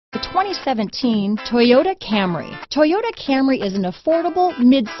2017 Toyota Camry. Toyota Camry is an affordable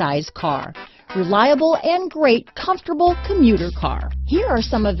mid-size car. Reliable and great, comfortable commuter car. Here are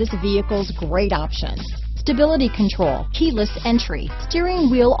some of this vehicle's great options: stability control, keyless entry,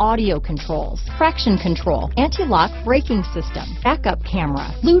 steering wheel audio controls, traction control, anti-lock braking system, backup camera,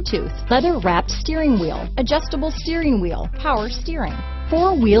 Bluetooth, leather-wrapped steering wheel, adjustable steering wheel, power steering,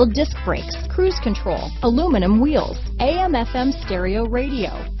 four-wheel disc brakes, cruise control, aluminum wheels, AM/FM stereo radio,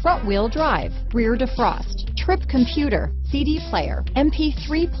 front-wheel drive, rear defrost, trip computer, CD player,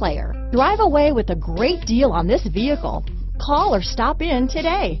 MP3 player. Drive away with a great deal on this vehicle. Call or stop in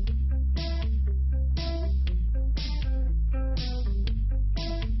today.